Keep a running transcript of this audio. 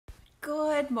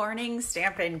Good morning,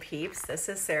 Stampin' Peeps. This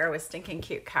is Sarah with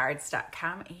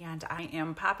StinkingCuteCards.com, and I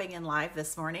am popping in live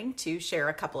this morning to share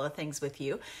a couple of things with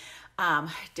you.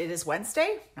 It is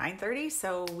Wednesday, 9:30,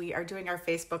 so we are doing our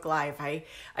Facebook Live. I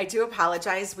do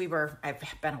apologize. I've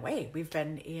been away. We've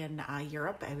been in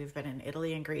Europe, and we've been in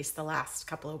Italy and Greece the last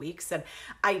couple of weeks, and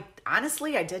I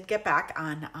did get back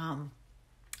on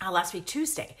last week,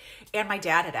 Tuesday. And my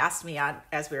dad had asked me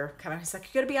as we were coming, he's like,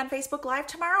 "You going to be on Facebook Live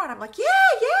tomorrow?" And I'm like, yeah,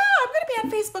 I'm going to be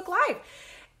on Facebook Live.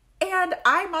 And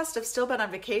I must have still been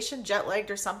on vacation, jet lagged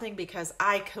or something, because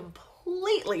I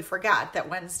completely forgot that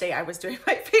Wednesday I was doing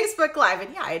my Facebook Live.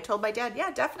 And yeah, I had told my dad, yeah,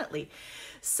 definitely.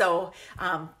 So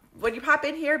when you pop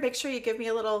in here, make sure you give me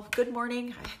a little good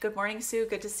morning. Good morning, Sue.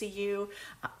 Good to see you.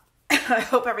 I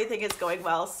hope everything is going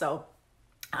well. So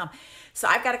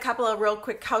I've got a couple of real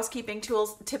quick housekeeping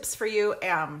tips for you.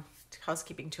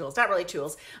 Housekeeping tools, not really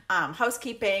tools,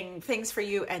 housekeeping things for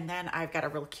you. And then I've got a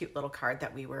real cute little card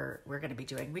that we're going to be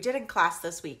doing. We did in class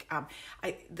this week.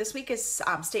 This week is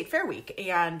State Fair week,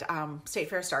 and State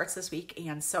Fair starts this week.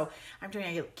 And so I'm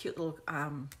doing a cute little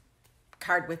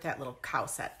card with that little cow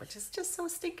set, which is just so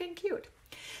stinking cute.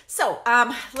 So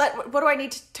what do I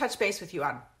need to touch base with you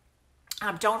on?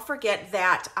 Don't forget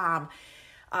that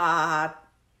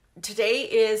today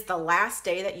is the last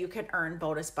day that you can earn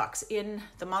bonus bucks. In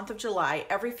the month of July,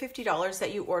 every $50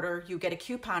 that you order, you get a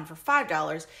coupon for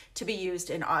 $5 to be used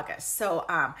in August. So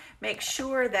make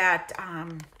sure that,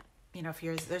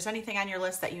 if there's anything on your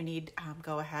list that you need,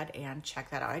 go ahead and check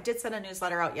that out. I did send a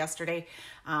newsletter out yesterday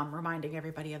reminding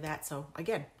everybody of that. So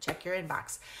again, check your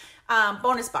inbox.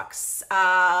 Bonus bucks.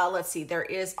 Let's see. There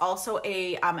is also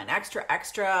an extra,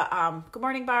 good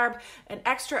morning, Barb, an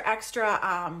extra,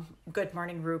 good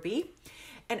morning, Ruby,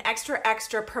 an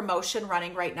extra promotion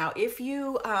running right now. If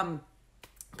you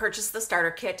purchase the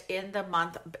starter kit in the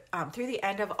month through the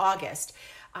end of August,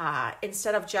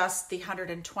 instead of just the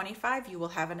 $125, you will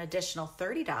have an additional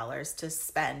 $30 to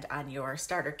spend on your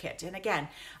starter kit. And again,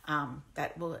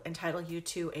 that will entitle you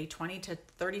to a 20 to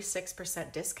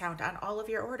 36% discount on all of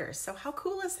your orders. So how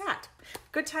cool is that?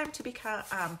 Good time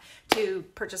to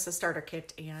purchase a starter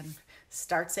kit and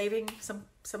start saving some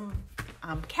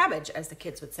cabbage, as the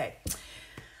kids would say.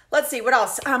 Let's see, what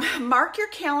else? Mark your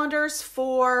calendars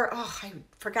for, I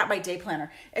forgot my day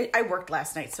planner. I worked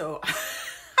last night, so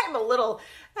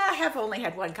I have only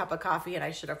had one cup of coffee, and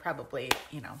I should have probably,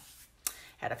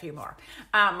 had a few more.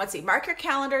 Let's see, mark your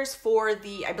calendars for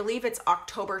I believe it's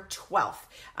October 12th.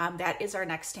 That is our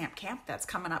next stamp camp. That's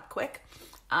coming up quick.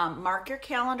 Mark your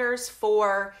calendars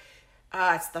for,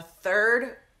 it's the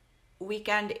third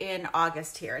weekend in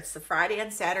August here. It's the Friday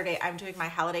and Saturday. I'm doing my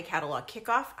holiday catalog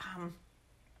kickoff.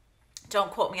 Don't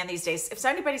quote me on these days. If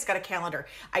anybody's got a calendar,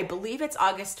 I believe it's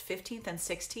August 15th and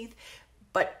 16th,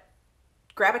 but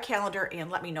grab a calendar and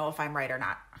let me know if I'm right or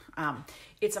not.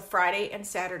 It's a Friday and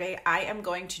Saturday. I am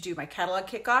going to do my catalog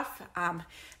kickoff.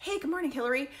 Hey, good morning,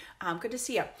 Hillary. Good to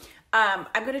see you. I'm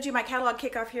going to do my catalog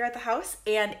kickoff here at the house,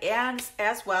 and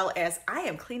as well as I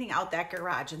am cleaning out that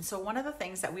garage. And so one of the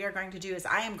things that we are going to do is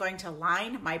I am going to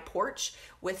line my porch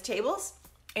with tables,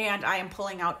 and I am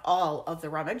pulling out all of the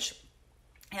rubbish.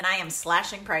 And I am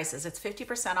slashing prices. It's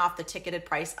 50% off the ticketed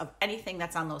price of anything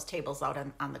that's on those tables out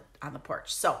on the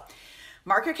porch. So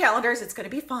mark your calendars. It's going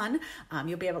to be fun.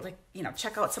 You'll be able to,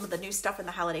 check out some of the new stuff in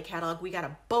the holiday catalog. We got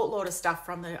a boatload of stuff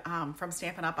from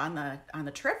Stampin' Up on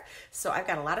the trip. So I've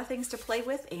got a lot of things to play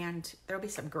with, and there'll be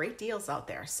some great deals out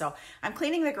there. So I'm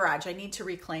cleaning the garage. I need to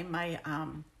reclaim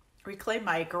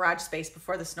my garage space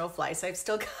before the snow flies. I've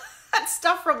still got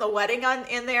stuff from the wedding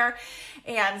in there,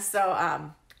 and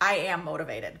so I am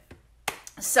motivated.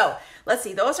 So let's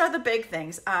see, those are the big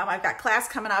things. I've got class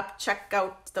coming up. Check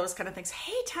out those kind of things.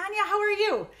 Hey, Tanya, how are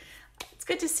you? It's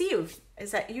good to see you. Is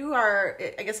that you are,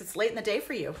 I guess it's late in the day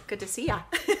for you. Good to see ya.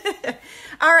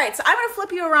 All right, so I'm going to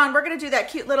flip you around. We're going to do that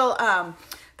cute little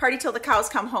Party Till the Cows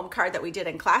Come Home card that we did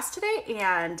in class today,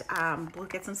 and we'll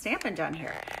get some stamping done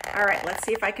here. All right, let's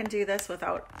see if I can do this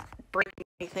without breaking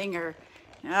anything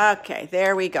okay,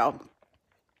 there we go.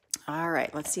 All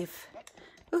right, let's see if,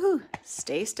 woohoo,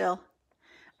 stay still.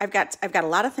 I've got a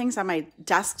lot of things on my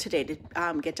desk today to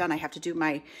get done. I have to do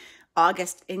my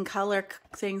August in color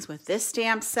things with this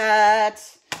stamp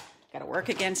set. Got to work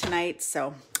again tonight.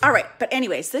 So, all right. But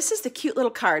anyways, this is the cute little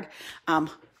card.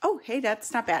 Oh, hey,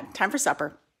 that's not bad. Time for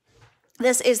supper.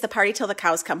 This is the Party Till the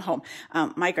Cows Come Home.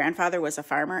 My grandfather was a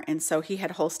farmer, and so he had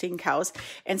Holstein cows.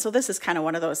 And so this is kind of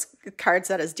one of those cards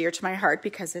that is dear to my heart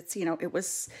because it's, it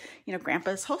was,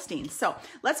 Grandpa's Holstein. So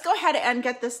let's go ahead and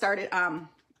get this started.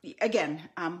 again,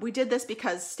 we did this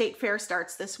because State Fair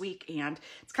starts this week, and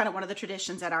it's kind of one of the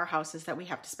traditions at our house is that we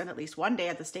have to spend at least one day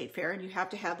at the State Fair, and you have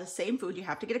to have the same food. You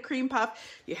have to get a cream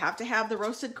puff, you have to have the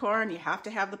roasted corn, you have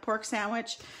to have the pork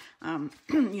sandwich.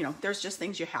 You know, there's just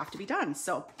things you have to be done.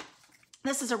 So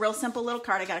this is a real simple little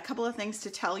card. I got a couple of things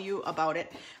to tell you about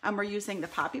it. We're using the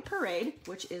Poppy Parade,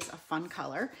 which is a fun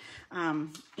color.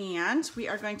 And we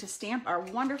are going to stamp our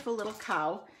wonderful little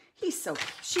cow.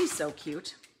 She's so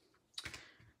cute.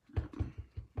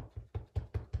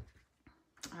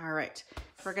 All right,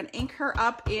 we're gonna ink her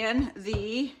up in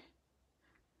the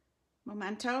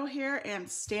Memento here and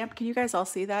stamp. Can you guys all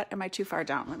see that? Am I too far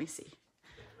down? Let me see.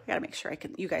 I gotta make sure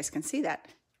you guys can see that.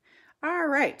 All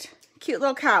right, cute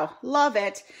little cow, love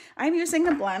it. I'm using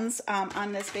the blends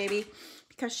on this baby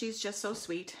because she's just so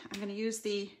sweet. I'm gonna use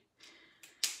the,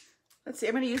 I'm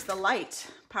gonna use the light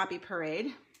Poppy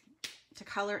Parade to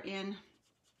color in.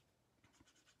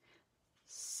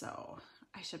 So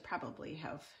I should probably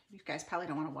have, you guys probably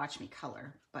don't want to watch me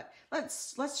color, but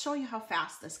let's show you how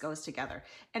fast this goes together.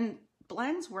 And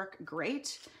blends work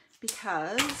great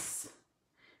because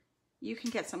you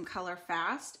can get some color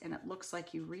fast and it looks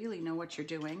like you really know what you're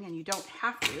doing and you don't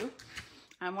have to.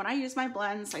 When I use my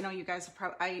blends, I know you guys have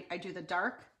probably, I do the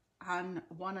dark on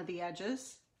one of the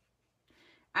edges.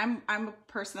 I'm a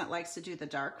person that likes to do the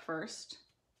dark first,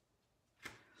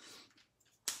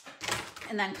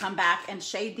 and then come back and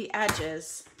shade the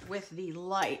edges with the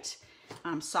light,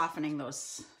 softening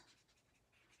those.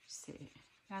 See,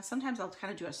 now sometimes I'll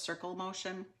kind of do a circle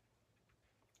motion.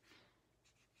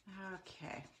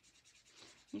 Okay,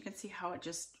 you can see how it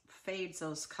just fades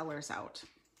those colors out.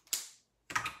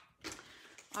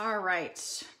 All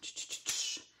right,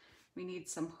 we need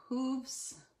some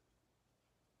hooves.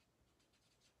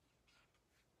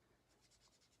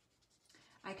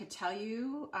 I could tell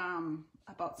you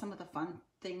about some of the fun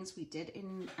things we did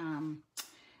in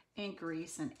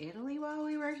Greece and Italy while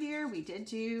we were here. We did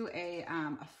do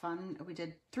we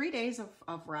did 3 days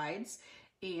of rides,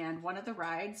 and one of the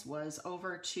rides was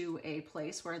over to a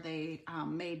place where they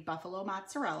made buffalo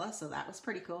mozzarella, so that was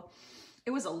pretty cool.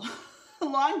 It was a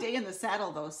long day in the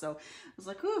saddle though, so I was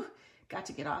like, ooh, got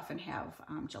to get off and have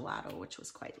gelato, which was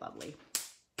quite lovely.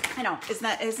 I know,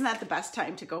 isn't that the best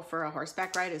time to go for a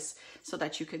horseback ride, is so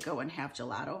that you could go and have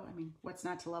gelato? I mean, what's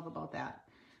not to love about that?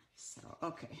 So,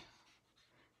 okay.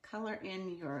 Color in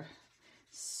your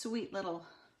sweet little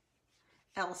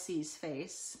Elsie's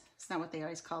face. It's not what they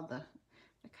always called the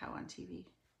cow on TV.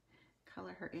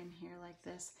 Color her in here like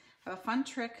this. I have a fun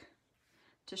trick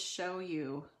to show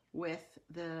you with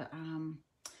the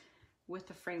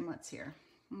framelets here.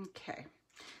 Okay.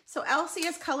 So Elsie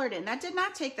is colored in. That did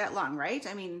not take that long, right?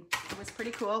 I mean, it was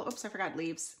pretty cool. Oops, I forgot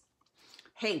leaves.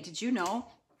 Hey, did you know,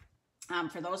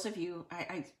 for those of you,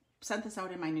 I sent this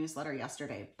out in my newsletter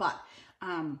yesterday, but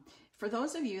for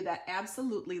those of you that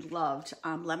absolutely loved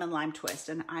lemon lime twist,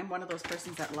 and I'm one of those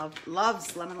persons that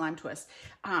loves lemon lime twist,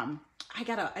 I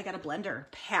got a blender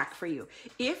pack for you.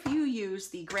 If you use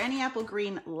the Granny Apple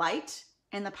Green Light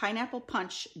and the Pineapple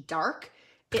Punch Dark,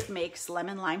 it makes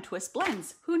lemon lime twist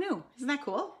blends. Who knew? Isn't that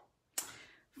cool?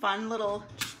 Fun little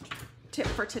tip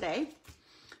for today.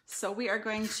 So we are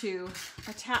going to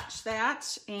attach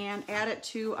that and add it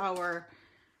to our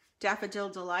Daffodil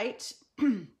Delight.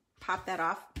 Pop that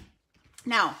off.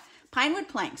 Now, Pinewood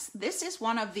Planks. This is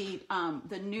one of the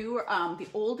new, the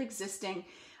old existing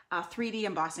 3D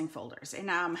embossing folders.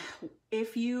 And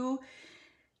if you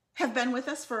have been with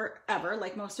us forever,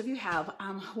 like most of you have,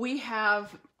 we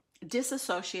have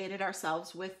disassociated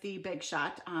ourselves with the Big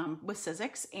Shot with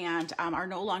Sizzix, and are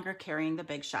no longer carrying the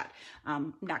Big Shot.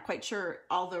 Not quite sure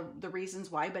all the reasons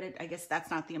why, but I guess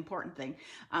that's not the important thing.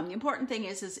 The important thing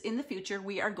is in the future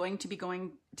we are going to be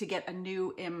going to get a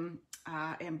new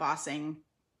embossing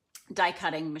die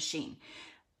cutting machine.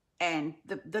 And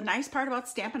the nice part about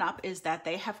Stampin' Up! Is that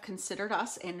they have considered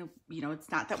us, and you know,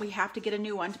 it's not that we have to get a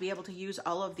new one to be able to use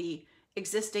all of the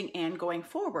existing and going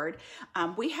forward.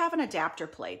 We have an adapter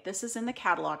plate. This is in the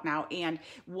catalog now, and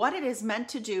what it is meant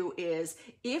to do is,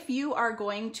 if you are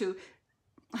going to,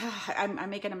 I'm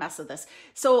making a mess of this.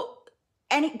 So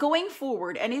going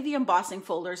forward, any of the embossing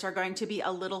folders are going to be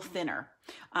a little thinner,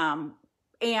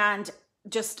 and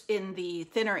just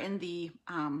thinner in the,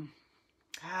 I'm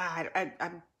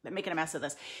making a mess of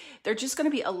this. They're just going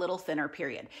to be a little thinner,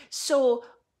 period. So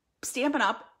Stampin'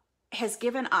 Up! Has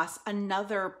given us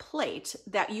another plate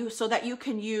so that you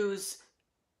can use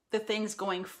the things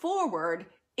going forward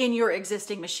in your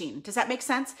existing machine. Does that make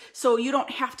sense? So you don't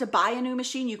have to buy a new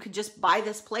machine. You could just buy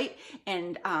this plate,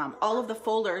 and all of the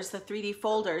folders, the 3D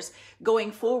folders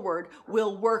going forward,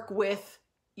 will work with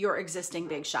your existing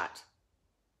Big Shot.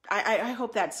 I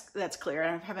hope that's clear,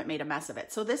 and I haven't made a mess of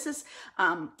it. So this is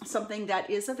something that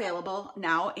is available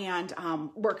now and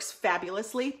works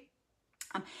fabulously.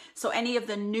 So any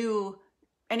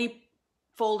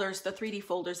folders, the 3D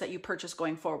folders that you purchase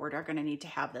going forward are going to need to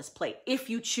have this plate if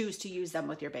you choose to use them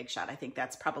with your Big Shot. I think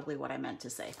that's probably what I meant to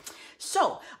say.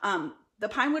 So the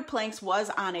Pinewood Planks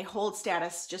was on a hold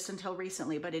status just until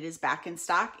recently, but it is back in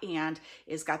stock and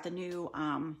is got the new,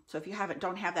 so if you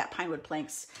don't have that Pinewood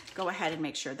Planks, go ahead and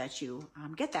make sure that you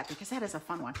get that, because that is a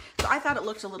fun one. So I thought it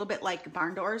looked a little bit like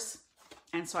barn doors,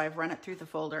 and so I've run it through the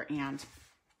folder, and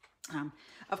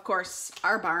of course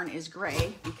our barn is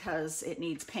gray because it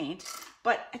needs paint,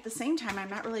 but at the same time I'm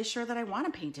not really sure that I want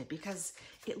to paint it because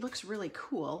it looks really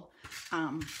cool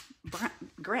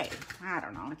gray. I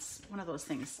don't know, it's one of those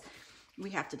things.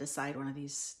 We have to decide one of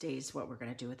these days what we're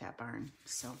going to do with that barn.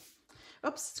 So,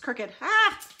 oops, it's crooked.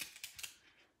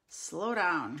 Slow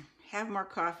down. Have more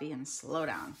coffee and slow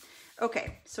down.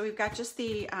 Okay, so we've got just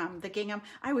the gingham.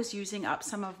 I was using up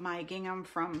some of my gingham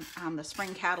from the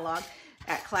spring catalog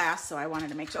at class, so I wanted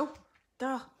to make sure. Oh,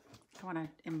 duh. I want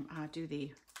to do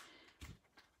the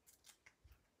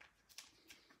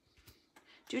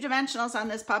 2 dimensionals on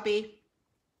this puppy.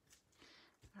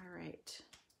 All right.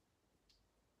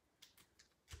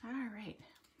 All right.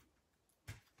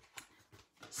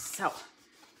 So,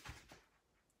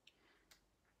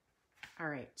 all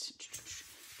right.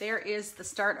 There is the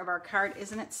start of our card.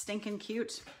 Isn't it stinking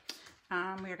cute? We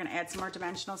are going to add some more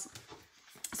dimensionals.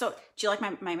 So, do you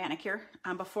like my manicure?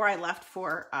 Before I left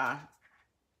for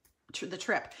the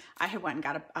trip, I had went and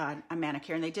got a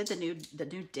manicure, and they did the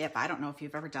new dip. I don't know if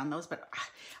you've ever done those, but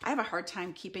I have a hard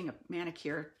time keeping a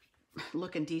manicure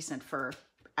looking decent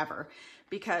forever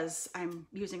because I'm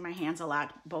using my hands a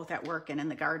lot, both at work and in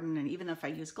the garden. And even if I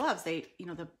use gloves, the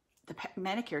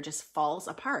manicure just falls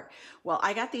apart. Well,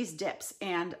 I got these dips,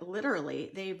 and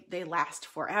literally they last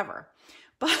forever.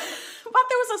 But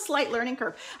there was a slight learning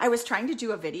curve. I was trying to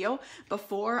do a video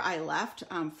before I left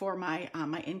for my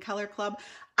In Color Club.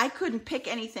 I couldn't pick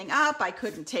anything up. I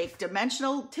couldn't take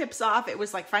dimensional tips off. It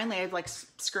was like, finally I was like,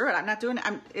 screw it. I'm not doing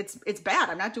it. It's bad.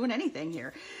 I'm not doing anything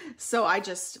here. So I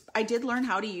did learn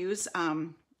how to use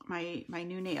my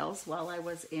new nails while I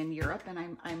was in Europe,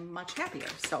 and I'm much happier.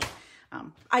 So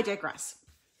I digress.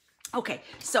 Okay,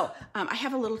 so I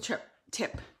have a little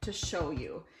tip to show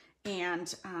you,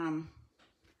 and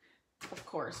of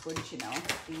course, wouldn't you know,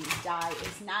 the die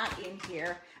is not in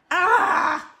here.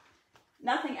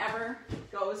 Nothing ever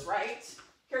goes right.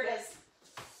 Here it is.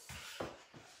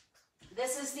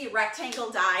 This is the rectangle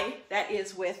die that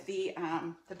is with the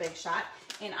Big Shot,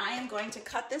 and I am going to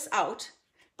cut this out,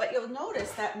 but you'll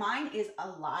notice that mine is a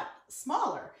lot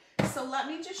smaller. So let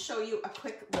me just show you a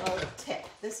quick little tip.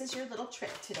 This is your little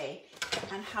trick today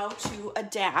on how to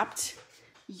adapt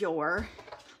your,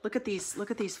 look at these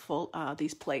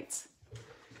these plates.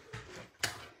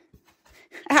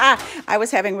 I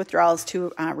was having withdrawals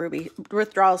too, Ruby.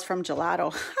 Withdrawals from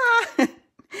gelato.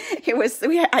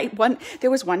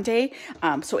 There was one day,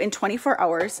 so in 24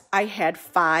 hours, I had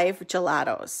 5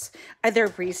 gelatos.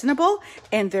 They're reasonable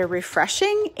and they're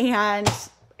refreshing, and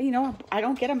you know, I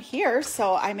don't get them here,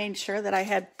 so I made sure that I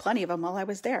had plenty of them while I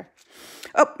was there.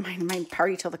 Oh, my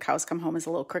party till the cows come home is a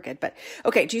little crooked, but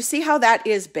okay, do you see how that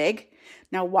is big?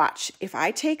 Now watch, if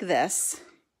I take this,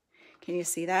 can you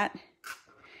see that?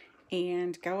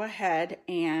 And go ahead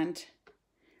and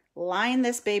line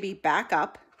this baby back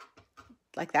up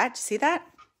like that. See that?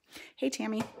 Hey,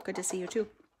 Tammy, good to see you too.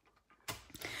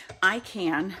 I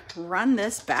can run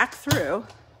this back through,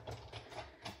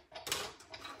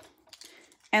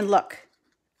 and look,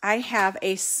 I have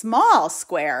a small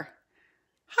square.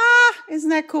 Isn't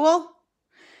that cool?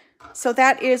 So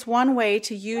that is one way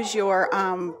to use your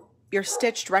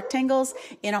stitched rectangles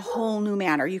in a whole new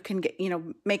manner. You can get,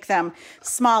 make them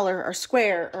smaller or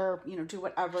square, or, do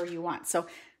whatever you want. So,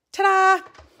 ta-da!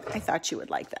 I thought you would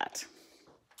like that.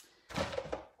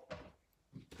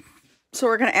 So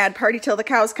we're going to add Party Till the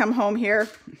Cows Come Home here.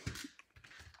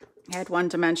 Add 1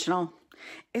 dimensional.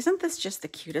 Isn't this just the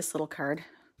cutest little card?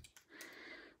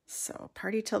 So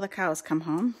Party Till the Cows Come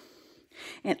Home.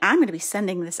 And I'm going to be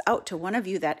sending this out to one of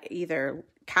you that either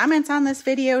comments on this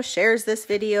video, shares this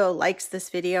video, likes this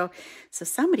video. So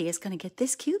somebody is going to get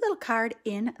this cute little card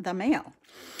in the mail.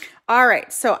 All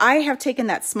right, so I have taken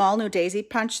that small new daisy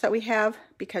punch that we have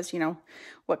because,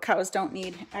 what cows don't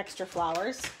need extra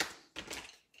flowers.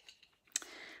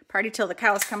 Party Till the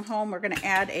Cows Come Home. We're going to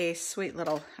add a sweet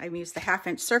little, I used the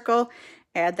 1/2-inch circle,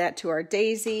 add that to our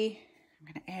daisy.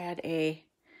 I'm going to add a,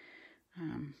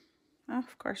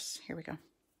 of course, here we go.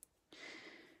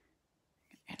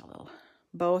 Add a little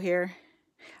bow here.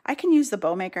 I can use the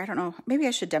bow maker. I don't know. Maybe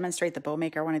I should demonstrate the bow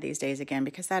maker one of these days again,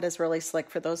 because that is really slick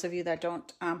for those of you that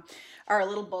don't are a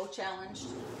little bow challenged.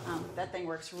 That thing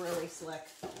works really slick.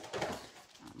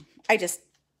 I just,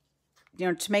 you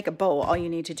know, to make a bow, all you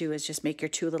need to do is just make your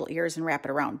 2 little ears and wrap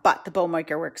it around. But the bow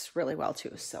maker works really well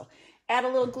too. So add a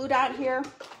little glue dot here.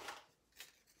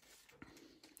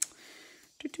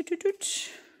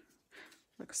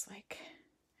 Looks like,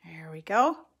 there we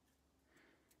go.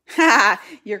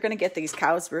 You're going to get these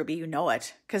cows, Ruby. You know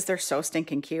it, because they're so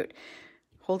stinking cute.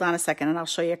 Hold on a second, and I'll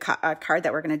show you a card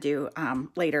that we're going to do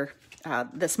later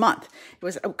this month. It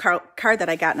was a card that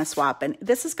I got in a swap, and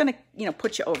this is going to, you know,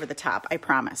 put you over the top, I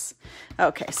promise.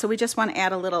 Okay, so we just want to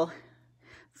add a little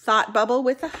thought bubble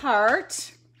with a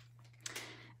heart.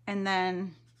 And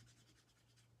then,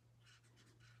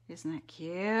 isn't that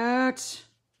cute?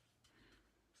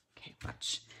 Okay,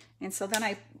 watch. And so then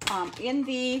I, in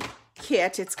the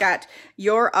kit, it's got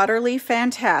You're Utterly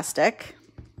Fantastic.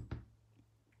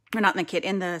 Or not in the kit,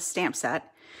 in the stamp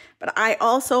set. But I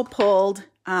also pulled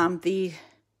the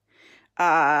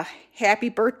Happy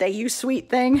Birthday You Sweet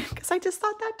thing, because I just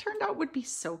thought that turned out would be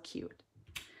so cute.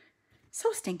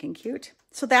 So stinking cute.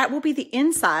 So that will be the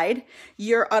inside,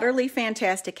 You're Utterly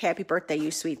Fantastic, Happy Birthday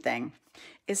You Sweet thing.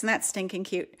 Isn't that stinking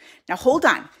cute? Now hold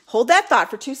on. Hold that thought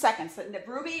for 2 seconds.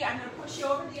 Ruby, I'm going to push you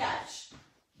over the edge.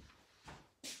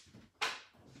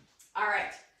 All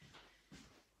right.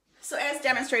 So as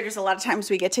demonstrators, a lot of times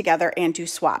we get together and do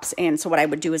swaps. And so what I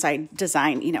would do is I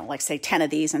design, you know, like say 10 of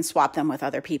these and swap them with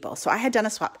other people. So I had done a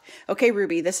swap. Okay,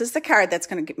 Ruby, this is the card that's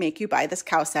going to make you buy this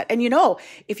cow set. And you know,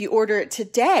 if you order it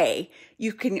today,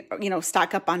 you can, you know,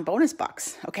 stock up on bonus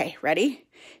bucks. Okay, ready?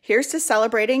 Here's to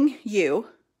celebrating you.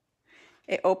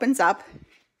 It opens up,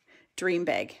 dream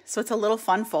big. So it's a little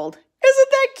fun fold. Isn't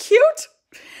that cute?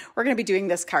 We're going to be doing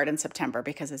this card in September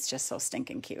because it's just so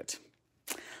stinking cute.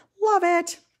 Love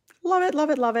it. Love it, love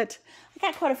it, love it. I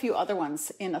got quite a few other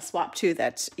ones in a swap too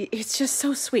that it's just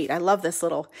so sweet. I love this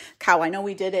little cow. I know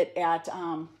we did it at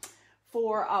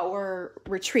for our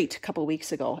retreat a couple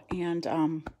weeks ago,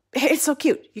 and it's so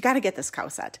cute. You got to get this cow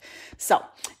set. So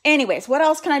anyways, what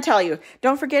else can I tell you?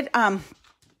 Don't forget,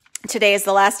 today is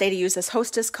the last day to use this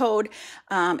hostess code.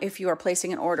 If you are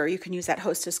placing an order, you can use that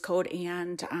hostess code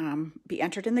and be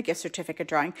entered in the gift certificate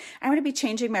drawing. I'm going to be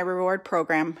changing my reward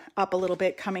program up a little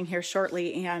bit coming here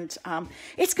shortly, and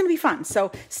it's going to be fun.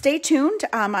 So stay tuned.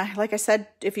 Like I said,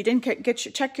 if you didn't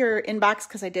check your inbox,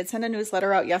 because I did send a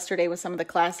newsletter out yesterday with some of the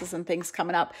classes and things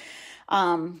coming up.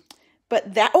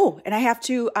 But that, oh, and I have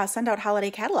to send out holiday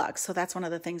catalogs. So that's one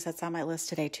of the things that's on my list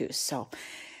today too. So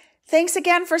thanks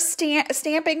again for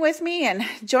stamping with me and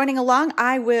joining along.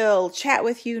 I will chat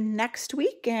with you next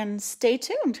week, and stay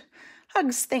tuned.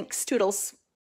 Hugs. Thanks. Toodles.